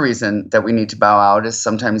the other reason that we need to bow out is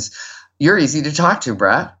sometimes you're easy to talk to,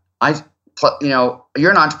 Brett.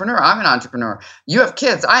 You're an entrepreneur. I'm an entrepreneur. You have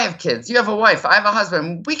kids. I have kids. You have a wife. I have a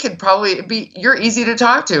husband. We could probably you're easy to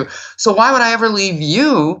talk to. So why would I ever leave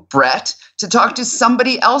you, Brett, to talk to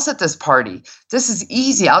somebody else at this party? This is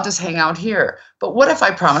easy. I'll just hang out here. But what if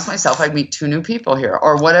I promised myself I'd meet 2 new people here?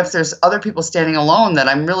 Or what if there's other people standing alone that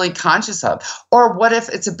I'm really conscious of? Or what if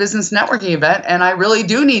it's a business networking event and I really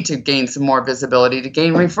do need to gain some more visibility to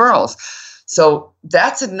gain referrals? So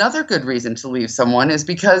that's another good reason to leave someone, is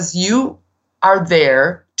because you are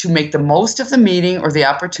there to make the most of the meeting or the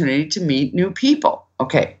opportunity to meet new people.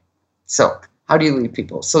 Okay, so how do you leave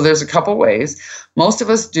people? So there's a couple ways. Most of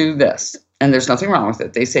us do this, and there's nothing wrong with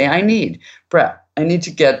it. They say, I need, Brett, I need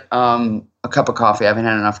to get a cup of coffee. I haven't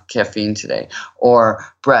had enough caffeine today. Or,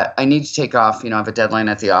 Brett, I need to take off. I have a deadline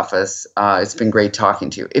at the office. It's been great talking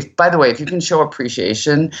to you. By the way, if you can show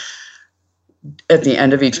appreciation at the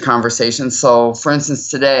end of each conversation. So, for instance,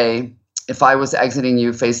 today, if I was exiting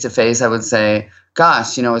you face to face, I would say,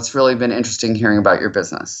 gosh, it's really been interesting hearing about your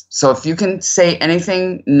business. So if you can say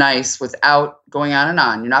anything nice without going on and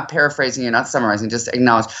on, you're not paraphrasing, you're not summarizing, just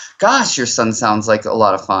acknowledge, gosh, your son sounds like a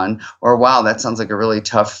lot of fun, or wow, that sounds like a really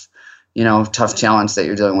tough challenge that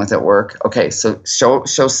you're dealing with at work. Okay, so show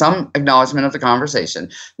some acknowledgement of the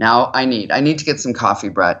conversation. Now I need to get some coffee,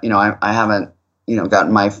 Brett. I haven't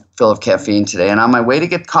gotten my fill of caffeine today, and on my way to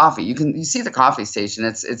get coffee, you see the coffee station.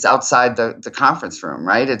 It's outside the conference room,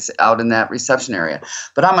 right? It's out in that reception area.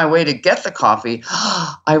 But on my way to get the coffee,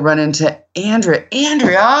 I run into Andrea.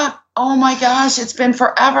 Andrea, oh my gosh, it's been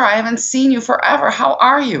forever. I haven't seen you forever. How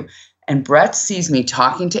are you? And Brett sees me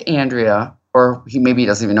talking to Andrea, or maybe he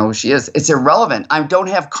doesn't even know who she is. It's irrelevant. I don't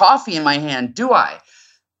have coffee in my hand, do I?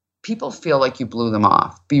 People feel like you blew them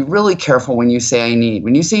off. Be really careful when you say I need.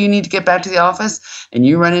 When you say you need to get back to the office and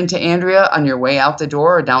you run into Andrea on your way out the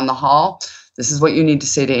door or down the hall, this is what you need to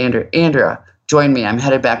say to Andrea. Andrea, join me. I'm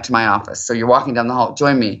headed back to my office. So you're walking down the hall.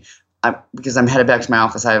 Join me because I'm headed back to my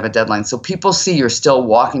office. I have a deadline. So people see you're still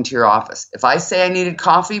walking to your office. If I say I needed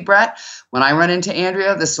coffee, Brett, when I run into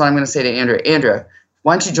Andrea, this is what I'm going to say to Andrea. Andrea,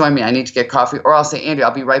 why don't you join me? I need to get coffee. Or I'll say, Andrea,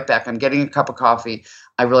 I'll be right back. I'm getting a cup of coffee.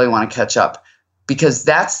 I really want to catch up. Because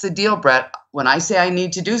that's the deal, Brett. When I say I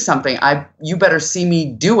need to do something, you better see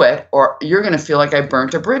me do it, or you're going to feel like I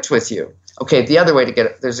burnt a bridge with you. Okay, the other way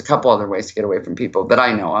to there's a couple other ways to get away from people that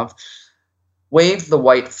I know of. Wave the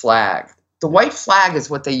white flag. The white flag is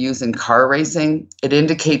what they use in car racing. It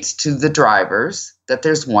indicates to the drivers that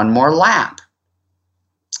there's one more lap.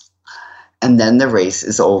 And then the race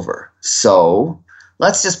is over. So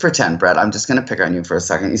let's just pretend, Brett, I'm just going to pick on you for a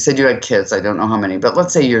second. You said you had kids. I don't know how many, but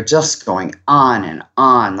let's say you're just going on and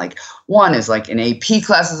on. Like one is like in AP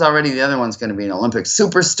classes already. The other one's going to be an Olympic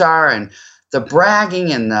superstar, and the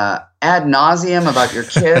bragging and the ad nauseum about your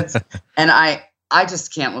kids. And I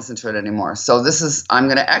just can't listen to it anymore. So I'm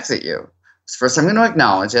going to exit you. First, I'm going to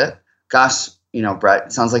acknowledge it. Gosh, Brett,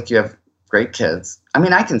 it sounds like you have great kids. I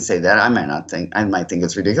mean, I can say that. I might think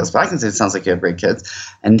it's ridiculous, but I can say it sounds like you have great kids.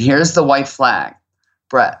 And here's the white flag.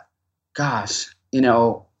 Brett, gosh,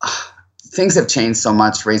 things have changed so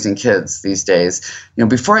much raising kids these days.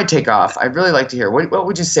 Before I take off, I'd really like to hear, what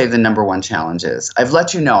would you say the number one challenge is? I've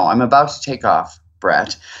let you know I'm about to take off,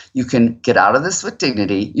 Brett. You can get out of this with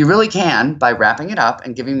dignity. You really can by wrapping it up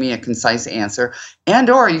and giving me a concise answer,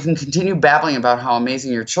 or you can continue babbling about how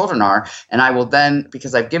amazing your children are. And I will then,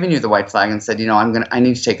 because I've given you the white flag and said, I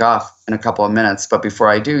need to take off in a couple of minutes. But before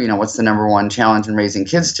I do, what's the number one challenge in raising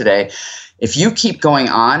kids today? If you keep going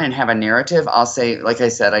on and have a narrative, I'll say, like I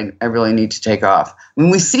said, I really need to take off. When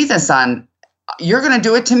we see this you're going to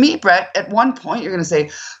do it to me, Brett. At one point, you're going to say,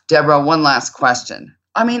 Debra, one last question.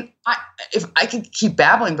 I mean, if I could keep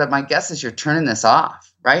babbling, but my guess is you're turning this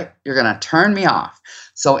off, right? You're going to turn me off.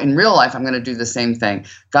 So in real life, I'm going to do the same thing.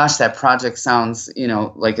 Gosh, that project sounds,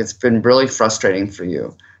 like it's been really frustrating for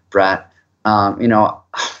you, Brett.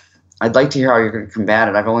 I'd like to hear how you're going to combat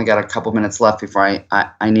it. I've only got a couple minutes left before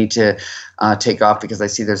I need to take off because I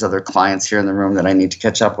see there's other clients here in the room that I need to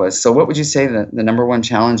catch up with. So what would you say the number one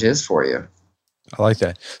challenge is for you? I like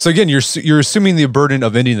that. So again, you're assuming the burden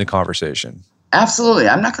of ending the conversation. Absolutely.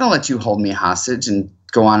 I'm not going to let you hold me hostage and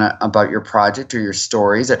go on about your project or your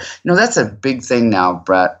stories. That's a big thing now,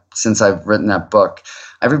 Brett, since I've written that book.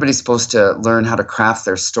 Everybody's supposed to learn how to craft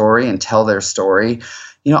their story and tell their story.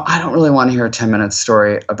 I don't really want to hear a 10-minute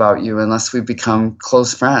story about you unless we become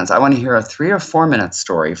close friends. I want to hear a 3 or 4 minute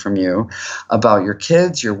story from you about your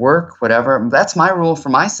kids, your work, whatever. That's my rule for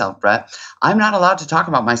myself, Brett. I'm not allowed to talk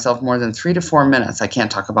about myself more than 3 to 4 minutes. I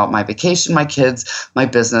can't talk about my vacation, my kids, my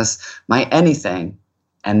business, my anything.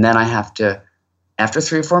 And then I have to, after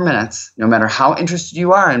 3 or 4 minutes, no matter how interested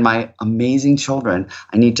you are in my amazing children,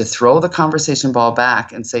 I need to throw the conversation ball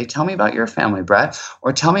back and say, tell me about your family, Brett,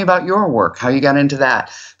 or tell me about your work, how you got into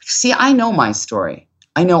that. See, I know my story.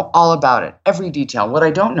 I know all about it, every detail. What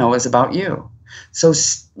I don't know is about you. So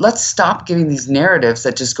let's stop giving these narratives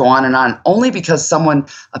that just go on and on only because someone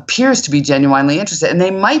appears to be genuinely interested. And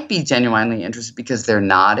they might be genuinely interested because they're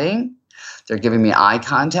nodding. They're giving me eye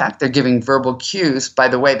contact. They're giving verbal cues. By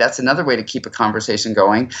the way, that's another way to keep a conversation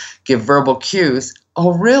going. Give verbal cues.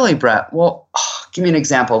 Oh, really, Brett? Well, give me an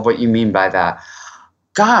example of what you mean by that.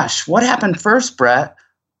 Gosh, what happened first, Brett?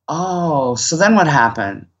 Oh, so then what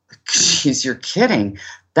happened? Geez, you're kidding.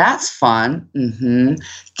 That's fun. Mm-hmm.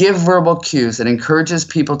 Give verbal cues. It encourages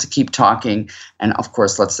people to keep talking and, of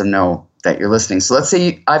course, lets them know that you're listening. So let's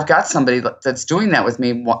say I've got somebody that's doing that with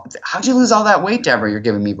me. How'd you lose all that weight, Debra? You're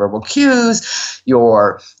giving me verbal cues.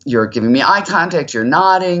 You're giving me eye contact. You're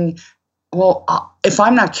nodding. Well, if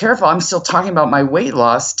I'm not careful, I'm still talking about my weight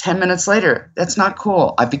loss 10 minutes later. That's not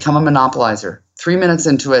cool. I've become a monopolizer. 3 minutes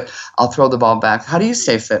into it, I'll throw the ball back. How do you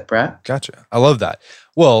stay fit, Brett? Gotcha. I love that.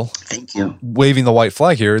 Well, thank you. Waving the white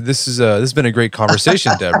flag here. This has been a great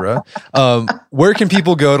conversation, Debra. Where can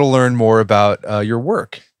people go to learn more about your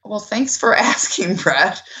work? Well, thanks for asking,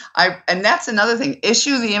 Brett. And that's another thing.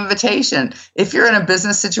 Issue the invitation. If you're in a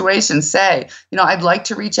business situation, say, I'd like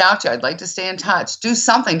to reach out to you. I'd like to stay in touch. Do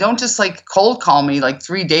something. Don't just cold call me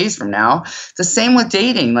 3 days from now. The same with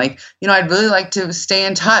dating. I'd really like to stay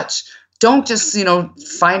in touch. Don't just,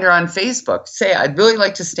 find her on Facebook. Say, I'd really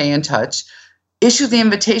like to stay in touch. Issue the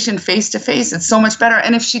invitation face to face. It's so much better.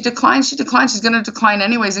 And if she declines, she declines. She's going to decline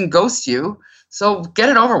anyways and ghost you. So get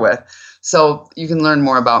it over with. So you can learn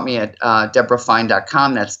more about me at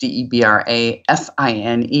debrafine.com. That's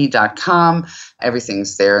DebraFine.com.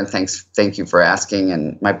 Everything's there. And thank you for asking.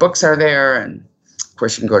 And my books are there. And of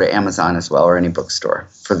course, you can go to Amazon as well or any bookstore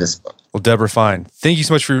for this book. Well, Debra Fine, thank you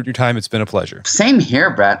so much for your time. It's been a pleasure. Same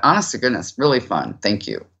here, Brett. Honest to goodness, really fun. Thank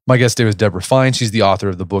you. My guest today was Debra Fine. She's the author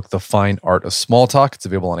of the book, The Fine Art of Small Talk. It's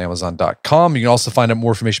available on Amazon.com. You can also find out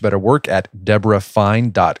more information about her work at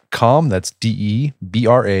debrafine.com. That's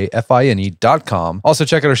DebraFine.com. Also,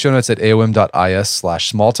 check out our show notes at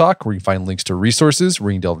aom.is/smalltalk, where you can find links to resources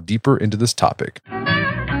where you can delve deeper into this topic.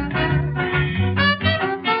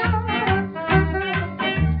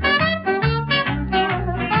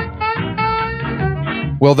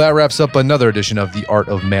 Well, that wraps up another edition of the Art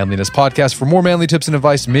of Manliness podcast. For more manly tips and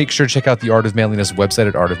advice, make sure to check out the Art of Manliness website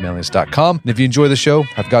at artofmanliness.com. And if you enjoy the show,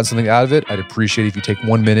 have gotten something out of it, I'd appreciate it if you take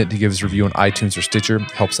 1 minute to give us a review on iTunes or Stitcher.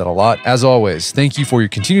 It helps out a lot. As always, thank you for your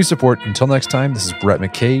continued support. Until next time, this is Brett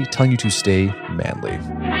McKay telling you to stay manly.